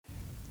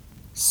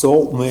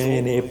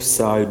Saltman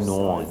episode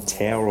 9,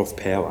 Tower of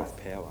Power.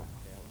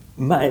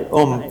 Mate,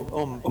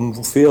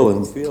 I'm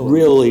feeling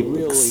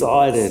really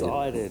excited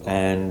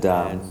and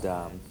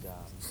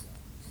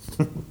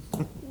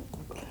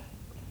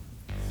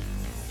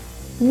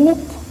whoop,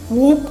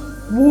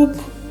 whoop, whoop.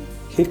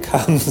 Here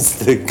comes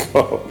the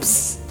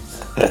cops.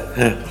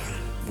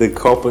 The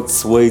cop at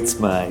Sweets,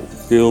 mate.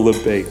 Feel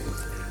the beat.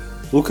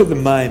 Look at the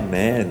main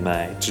man,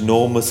 mate.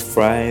 Ginormous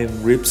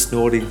frame,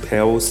 rip-snorting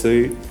power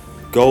suit,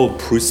 gold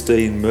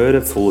pristine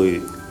murder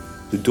flute.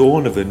 The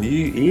dawn of a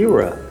new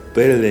era,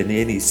 better than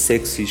any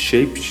sexy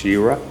sheep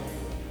shearer.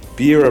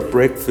 Beer at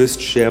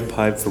breakfast,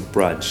 champagne for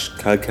brunch,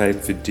 cocaine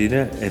for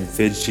dinner, and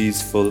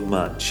veggies for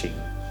munching.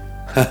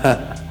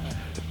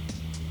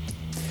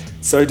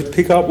 So to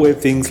pick up where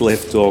things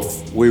left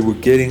off, we were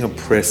getting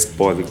oppressed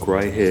by the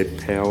grey-haired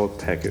power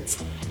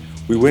packets.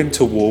 We went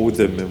to war with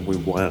them and we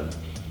won.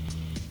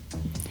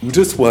 We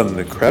just won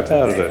the crap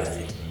out of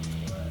it.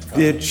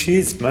 Yeah,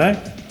 cheers, mate.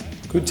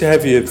 Good to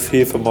have you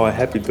here for my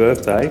happy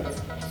birthday.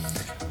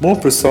 More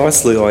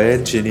precisely, I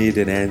engineered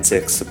an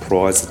Anzac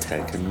surprise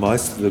attack and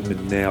most of them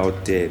are now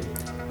dead.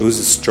 It was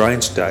a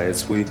strange day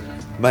as we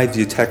made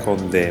the attack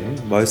on them.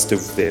 Most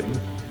of them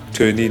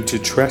turned into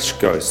trash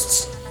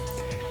ghosts.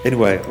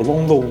 Anyway,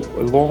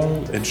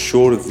 long and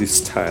short of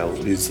this tale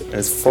is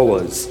as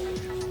follows.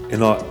 In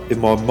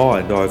my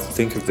mind, I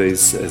think of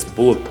these as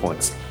bullet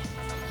points.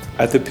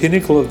 At the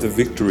pinnacle of the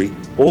victory,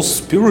 all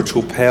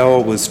spiritual power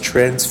was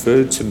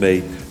transferred to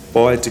me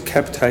by a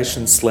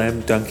decapitation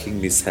slam-dunking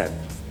mishap.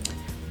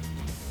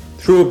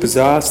 Through a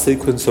bizarre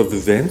sequence of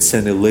events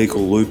and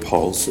illegal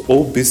loopholes,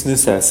 all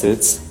business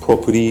assets,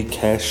 property,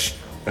 cash,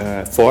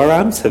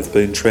 firearms have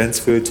been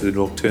transferred to the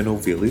Nocturnal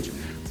Village,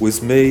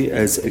 with me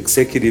as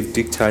executive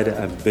dictator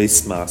and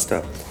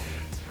beastmaster.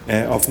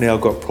 I've now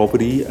got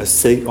property, a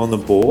seat on the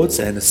boards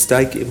and a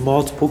stake in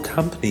multiple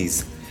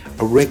companies,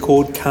 a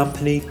record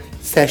company,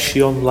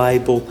 fashion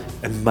label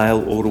and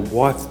mail order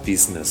wife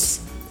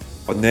business.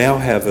 I now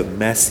have a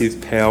massive,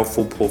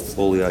 powerful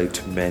portfolio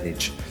to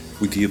manage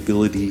with the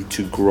ability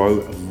to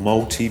grow a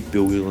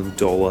multi-billion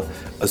dollar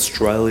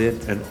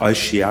Australian and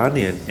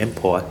Oceanian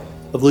empire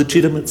of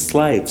legitimate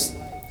slaves.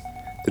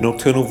 The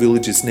Nocturnal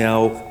Village is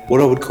now what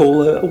I would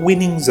call a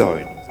winning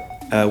zone,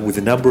 with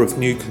a number of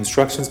new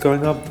constructions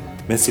going up,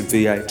 massive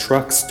V8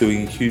 trucks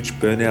doing huge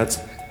burnouts,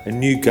 and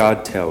new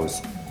guard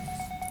towers.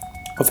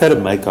 I've had a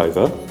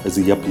makeover, as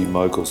the yuppie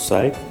moguls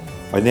say.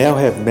 I now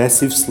have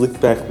massive slick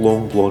back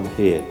long blonde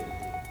hair,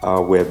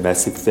 wear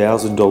massive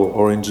 $1,000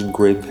 orange and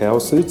green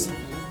power suits,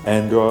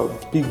 and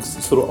big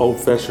sort of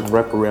old-fashioned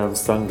wraparound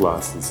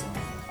sunglasses.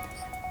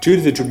 Due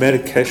to the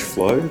dramatic cash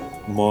flow,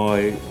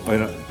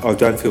 I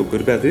don't feel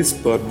good about this,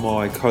 but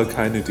my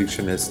cocaine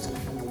addiction has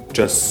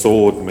just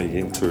soared me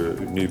into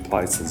new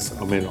places.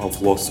 I mean,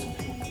 I've lost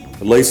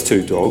at least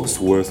 2 dogs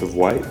worth of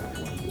weight,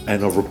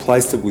 and I've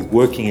replaced it with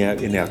working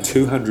out in our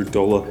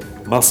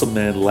 $200 Muscle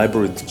Man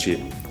Labyrinth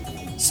gym.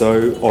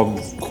 So I'm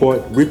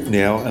quite ripped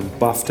now and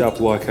buffed up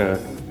like a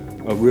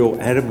real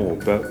animal,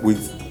 but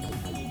with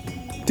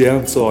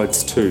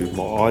downsides too.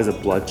 My eyes are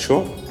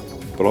bloodshot,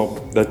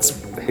 but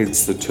that's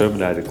hence the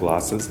Terminator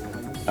glasses,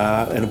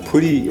 and a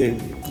pretty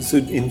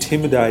sort of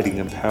intimidating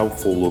and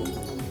powerful look,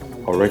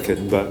 I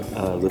reckon, but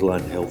a little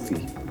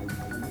unhealthy.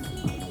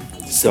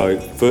 So,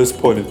 first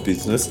point of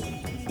business,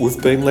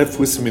 we've been left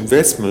with some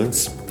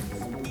investments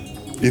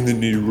in the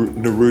new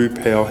Nauru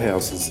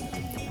powerhouses.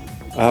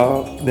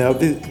 Now,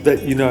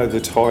 the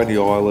tiny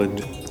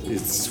island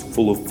is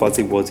full of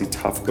fuzzy-wuzzy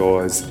tough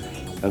guys,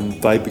 and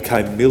they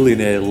became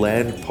millionaire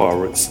land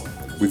pirates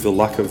with the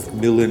luck of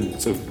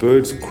millions of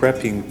birds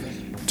crapping,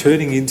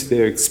 turning into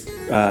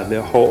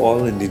their whole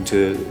island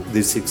into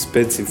this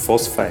expensive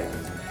phosphate.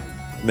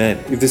 Man,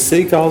 if the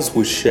seagulls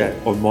were shat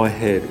on my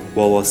head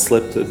while I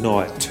slept at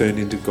night turned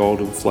into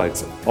golden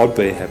flakes, I'd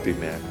be a happy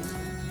man.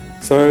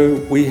 So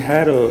we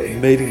had a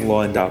meeting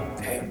lined up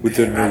with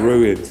the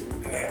Nauruans.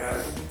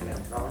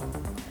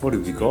 What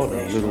have you got?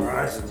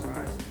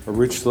 A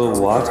rich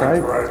little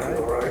latte?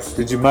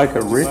 Did you make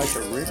it rich?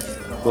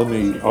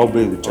 I'll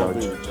be the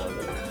judge.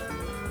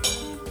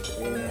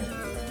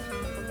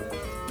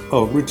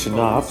 Oh, rich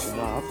enough.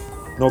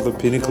 Not the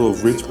pinnacle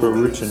of rich, but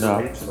rich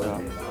enough.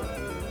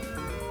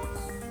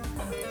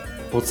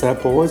 What's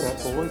that, boys?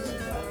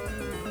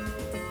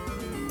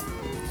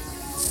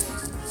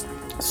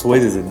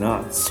 Sweet as a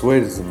nut.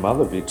 Sweet as a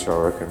mother bitch, I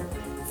reckon.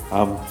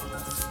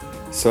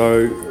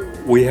 So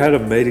we had a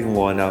meeting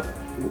line up,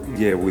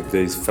 with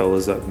these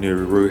fellas at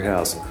Nauru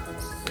House,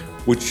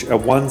 which at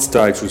one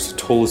stage was the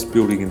tallest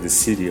building in the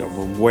city. I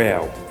mean,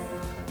 wow.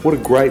 What a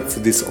great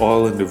for this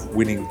island of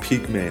winning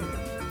pigmen.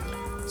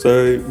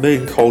 So me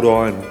and Cold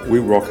Iron, we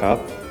rock up,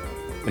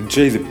 and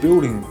gee, the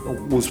building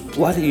was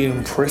bloody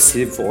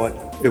impressive.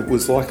 It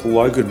was like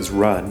Logan's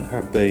Run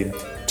had been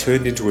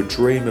turned into a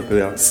dream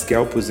about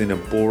scalpers in a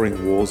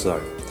boring war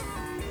zone.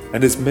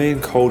 And as me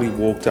and Coldy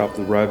walked up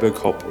the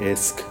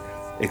Robocop-esque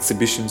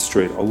Exhibition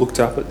Street, I looked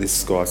up at this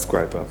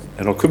skyscraper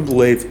and I couldn't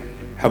believe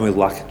how my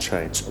luck had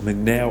changed. I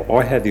mean, now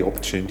I had the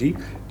opportunity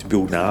to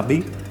build an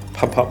army,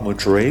 pump up my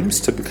dreams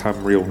to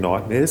become real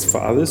nightmares for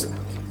others,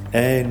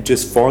 and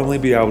just finally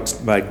be able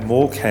to make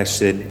more cash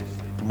than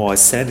my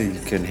sanity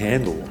can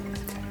handle.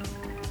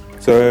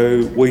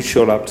 So we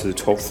shot up to the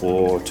top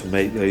floor to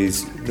meet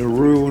these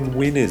Nauruan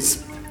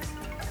winners.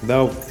 They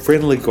were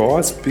friendly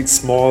guys, big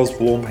smiles,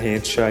 warm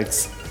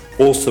handshakes,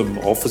 awesome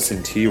office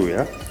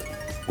interior.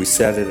 We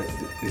sat at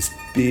this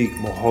big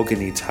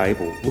mahogany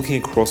table,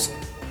 looking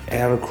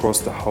out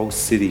across the whole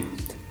city,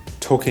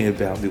 talking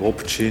about the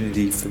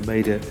opportunity for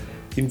me to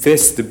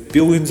invest the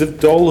billions of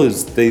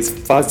dollars these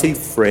fuzzy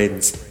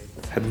friends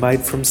had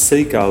made from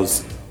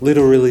seagulls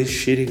literally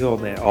shitting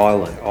on their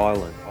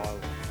island.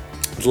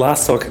 At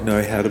last I could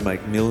know how to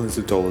make millions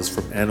of dollars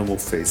from animal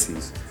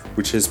feces,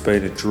 which has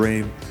been a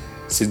dream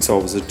since I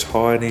was a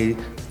tiny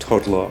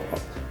toddler,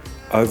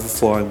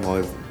 overflowing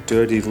my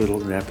dirty little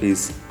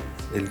nappies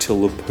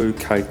until the poo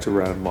caked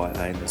around my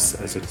anus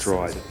as it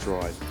dried.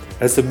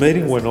 As the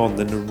meeting went on,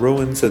 the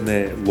Nauruans and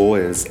their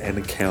lawyers and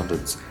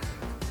accountants,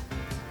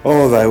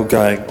 they were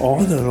going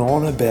on and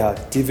on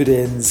about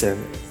dividends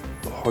and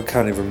I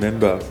can't even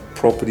remember,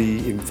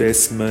 property,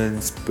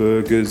 investments,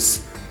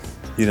 burgers,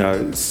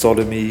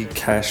 sodomy,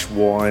 cash,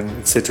 wine,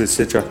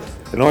 etc.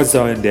 And I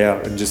zoned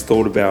out and just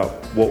thought about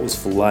what was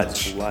for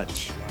lunch.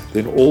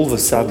 Then all of a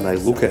sudden they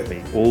look at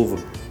me, all of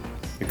them.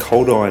 And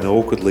Cold Eye and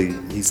awkwardly,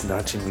 he's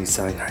nudging me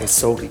saying, "Hey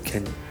Salty,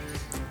 can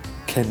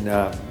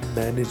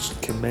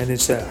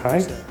manage that,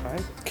 hey?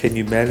 Can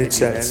you manage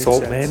that,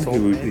 Saltman?"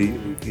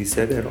 He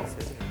said, and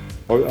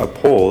I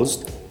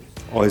paused,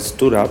 I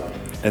stood up,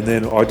 and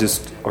then I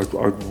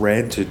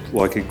ranted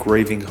like a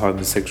grieving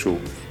homosexual.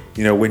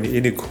 When you're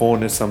in a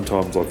corner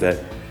sometimes like that,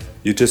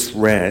 you just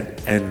rant,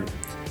 and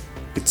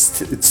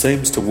it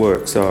seems to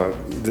work. So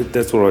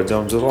that's what I do.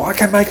 I'm just like, I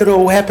can make it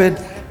all happen.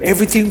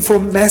 Everything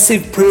from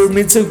massive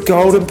pyramids of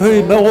gold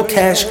and more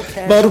cash,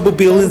 multiple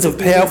billions of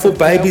powerful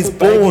babies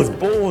born.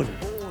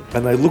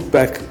 And they looked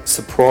back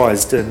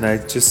surprised, and they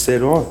just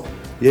said, "Oh,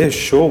 yeah,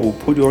 sure, we'll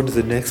put you onto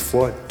the next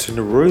flight to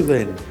Nauru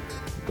then,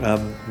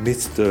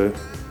 Mr.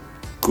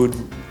 Good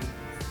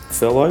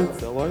fellow."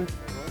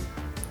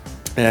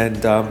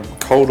 And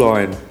Cold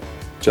Iron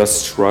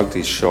just shrugged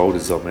his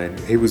shoulders. I mean,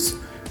 he was,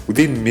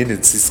 within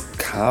minutes, this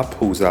car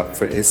pulls up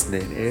for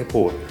Essendon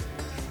Airport.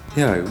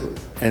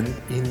 And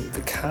in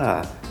the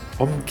car,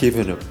 I'm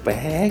given a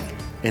bag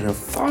and a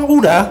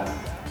folder,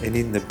 and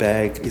in the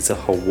bag is a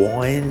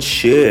Hawaiian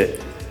shirt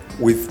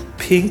with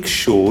pink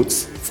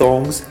shorts,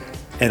 thongs,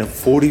 and a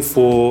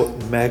 44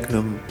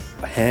 Magnum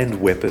hand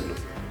weapon.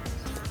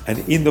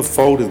 And in the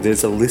folder,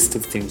 there's a list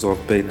of things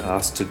I've been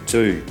asked to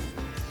do,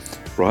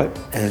 right?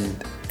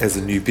 And as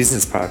a new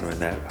business partner in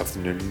that of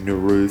the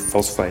Nauru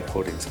Phosphate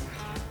Holdings.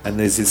 And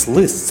there's this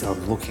list, so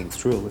I'm looking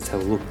through it. Let's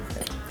have a look.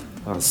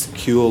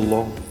 Secure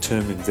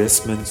long-term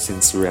investments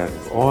in surrounding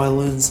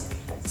islands,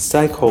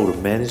 stakeholder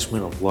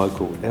management of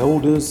local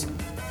elders,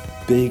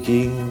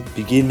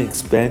 begin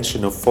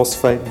expansion of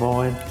phosphate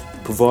mine,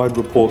 provide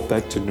report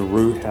back to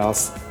Nauru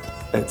House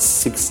at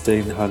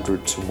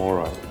 1600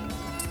 tomorrow.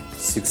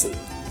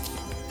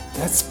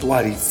 That's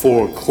bloody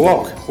 4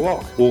 o'clock.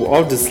 Well,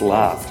 I just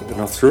laughed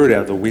and I threw it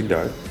out the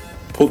window,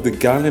 put the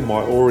gun in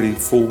my already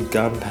full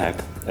gun pack,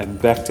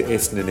 and back to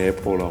Essendon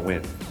Airport I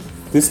went.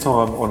 This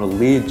time on a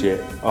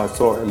Learjet. I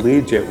saw a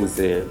Learjet was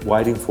there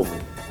waiting for me.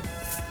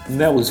 And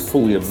that was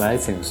fully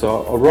amazing.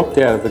 So I rocked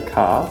out of the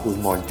car with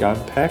my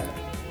gun pack,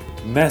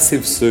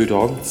 massive suit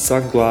on,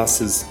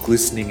 sunglasses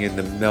glistening in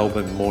the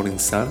Melbourne morning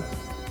sun,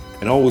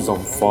 and I was on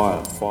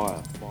fire.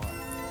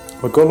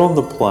 I got on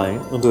the plane,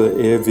 onto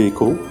the air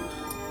vehicle,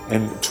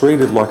 and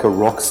treated like a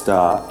rock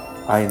star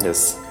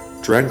anus,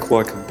 drank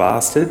like a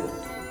bastard,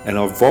 and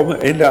I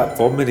ended up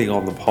vomiting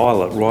on the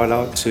pilot right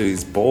up to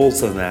his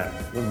balls and that,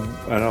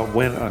 and I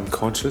went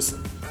unconscious.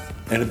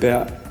 And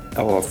about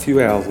a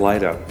few hours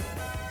later,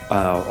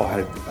 I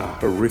had a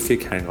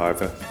horrific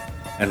hangover,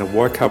 and I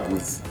woke up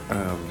with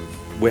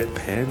wet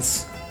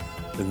pants,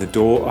 and the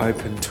door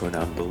opened to an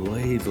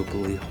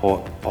unbelievably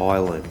hot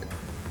island.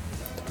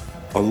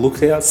 I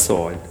look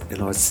outside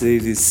and I see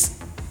this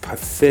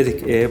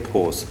pathetic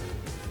airport.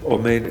 I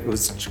mean, it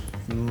was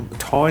a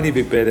tiny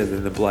bit better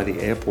than the bloody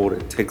airport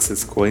at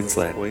Texas,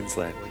 Queensland.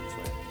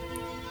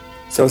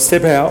 So I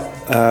step out,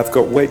 I've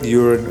got wet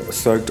urine,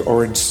 soaked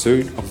orange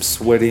suit, I'm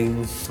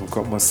sweating, I've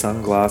got my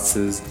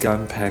sunglasses,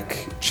 gun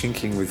pack,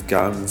 chinking with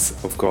guns,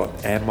 I've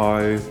got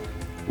ammo,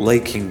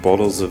 leaking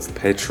bottles of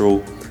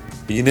petrol.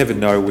 You never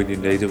know when you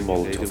need a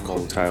Molotov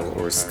cocktail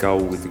or a skull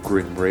with the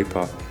Grim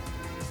Reaper.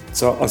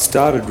 So I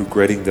started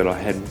regretting that I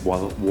hadn't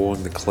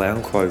worn the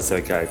clown clothes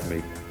they gave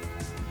me.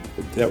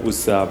 That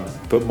was,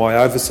 but my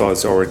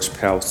oversized orange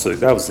pal suit,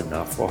 that was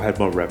enough. I had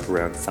my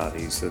wraparound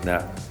sunnies, and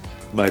that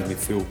made me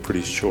feel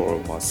pretty sure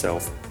of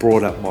myself,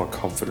 brought up my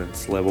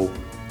confidence level.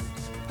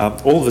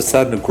 All of a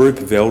sudden, a group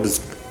of elders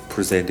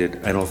presented,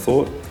 and I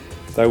thought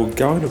they were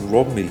going to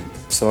rob me.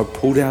 So I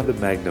pulled out the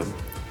Magnum,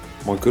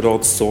 my good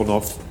old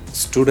sawn-off,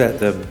 stood at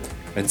them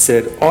and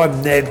said,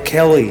 "I'm Ned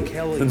Kelly,"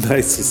 and they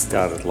just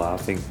started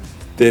laughing.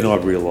 Then I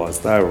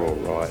realised they were all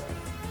right.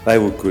 They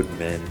were good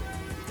men,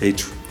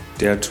 each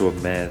down to a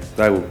man.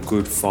 They were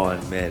good,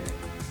 fine men.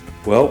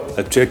 Well,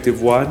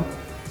 objective 1,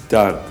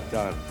 done.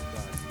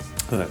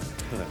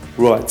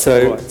 Right,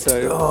 so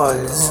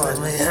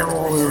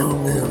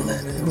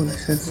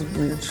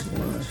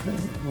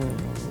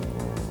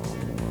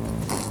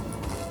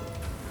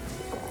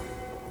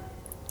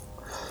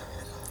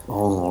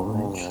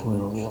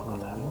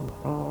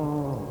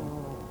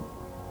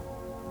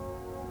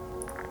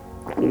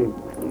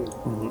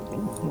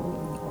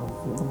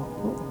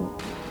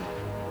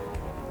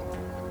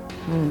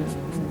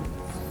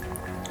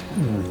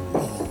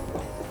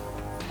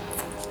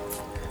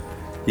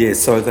yeah,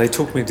 so they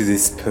took me to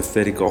this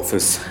pathetic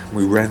office.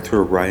 We ran through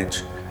a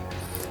range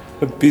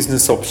of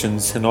business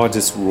options and I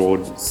just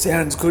roared,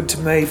 "Sounds good to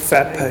me,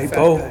 fat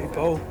people."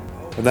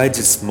 And they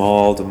just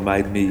smiled and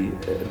made me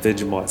a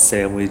Vegemite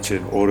sandwich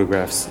and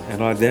autographs.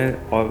 And I've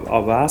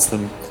asked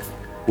them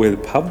where the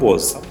pub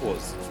was.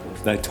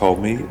 They told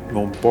me,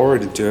 I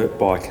borrowed a dirt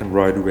bike and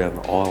rode around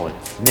the island.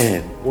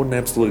 Man, what an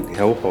absolute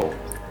hellhole.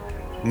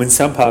 I mean,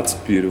 some parts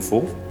are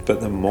beautiful,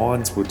 but the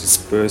mines were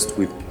dispersed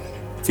with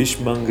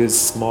fishmongers,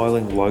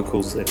 smiling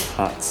locals and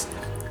huts.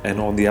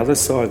 And on the other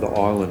side of the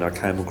island I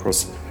came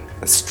across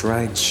a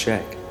strange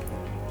shack.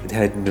 It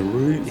had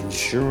Nauru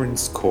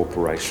Insurance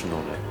Corporation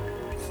on it.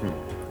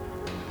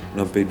 And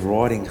I've been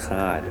riding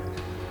hard,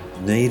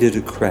 needed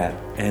a crap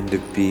and a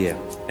beer,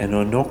 and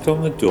I knocked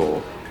on the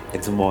door,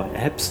 and to my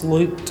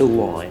absolute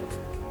delight,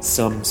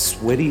 some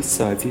sweaty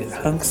Soviet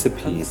hunks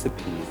appeared.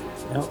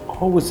 Now,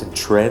 I was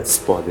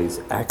entranced by these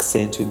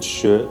accented,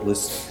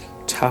 shirtless,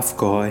 tough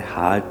guy,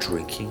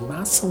 hard-drinking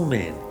muscle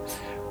men.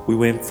 We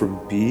went from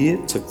beer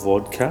to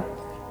vodka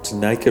to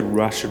naked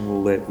Russian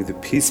roulette with a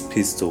piss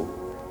pistol.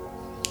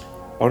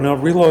 And I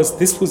realised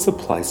this was the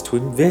place to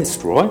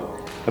invest, right?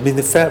 I mean,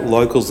 the fat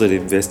locals had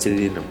invested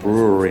in a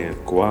brewery in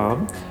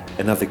Guam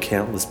and other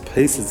countless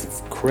pieces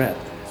of crap.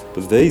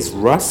 But these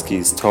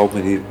Ruskies told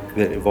me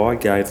that if I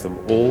gave them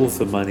all of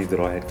the money that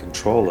I had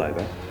control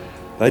over,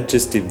 they'd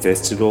just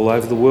invested all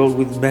over the world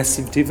with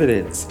massive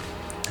dividends.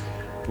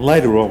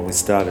 Later on, we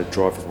started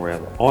driving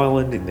around the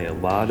island in their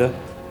larder,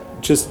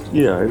 just,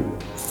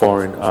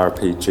 firing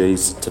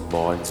RPGs to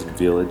mines and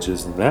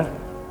villages and that.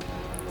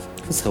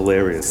 It was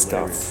hilarious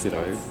stuff,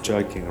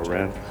 joking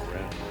around.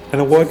 And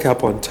I woke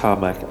up on the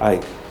tarmac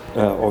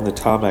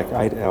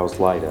 8 hours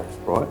later,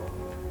 right?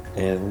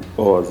 And it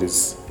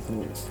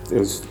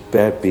was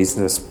bad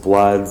business,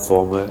 blood,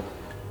 vomit,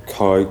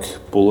 coke,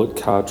 bullet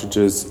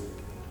cartridges,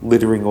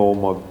 littering all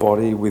my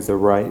body with the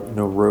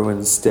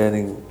Nauruans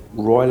standing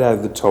right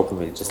over the top of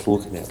me, just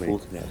looking at me.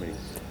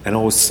 And I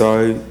was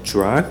so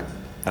drunk,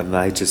 and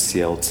they just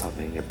yelled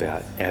something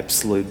about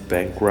absolute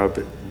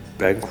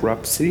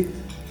bankruptcy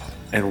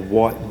and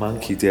white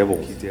monkey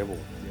devil.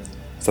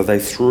 So they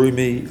threw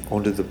me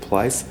onto the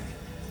place.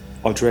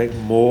 I drank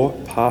more,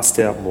 passed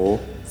out more,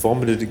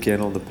 vomited again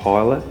on the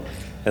pilot,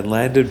 and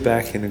landed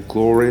back in a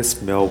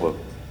glorious Melbourne.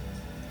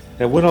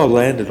 Now, when I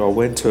landed, I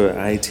went to an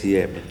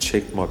ATM and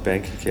checked my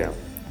bank account.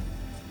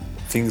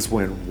 Things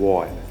went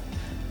white.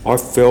 I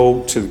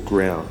fell to the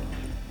ground,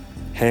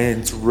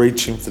 hands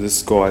reaching for the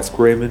sky,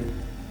 screaming,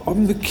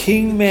 "I'm the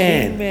king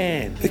man,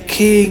 the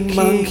king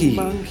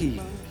monkey."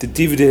 The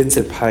dividends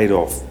had paid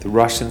off. The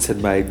Russians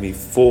had made me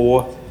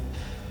 $4,000.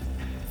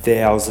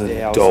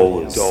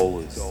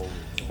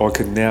 I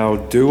could now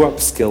do up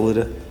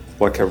skeleton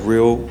like a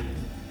real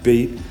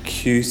beat,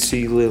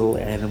 cutesy little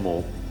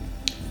animal.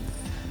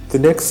 The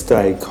next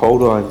day,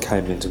 Cold Iron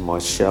came into my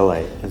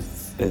chalet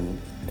and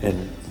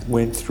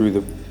went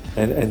through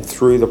and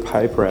threw the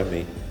paper at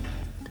me.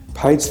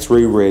 Page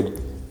 3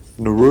 read,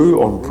 "Nauru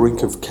on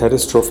brink of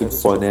catastrophic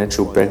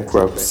financial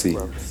bankruptcy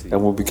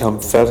and will become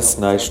fattest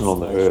nation on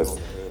the earth."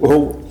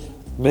 Well,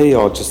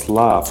 I just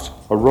laughed.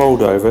 I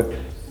rolled over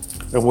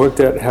and worked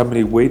out how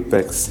many wheat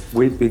bix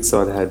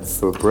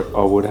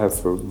I would have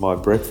for my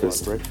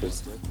breakfast.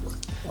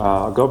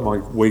 I got my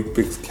wheat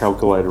bix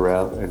calculator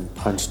out and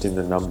punched in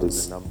the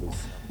numbers.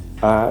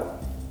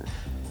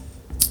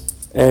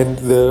 And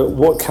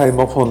what came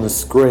up on the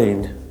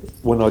screen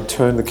when I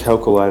turned the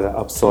calculator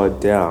upside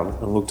down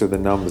and looked at the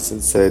numbers,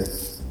 it said,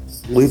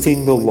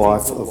 "Living the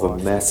life of a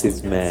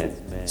massive man,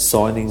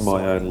 signing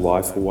my own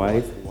life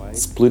away,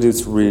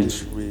 Splitters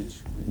Ridge,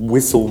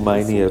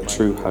 Whistlemania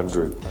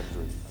 200.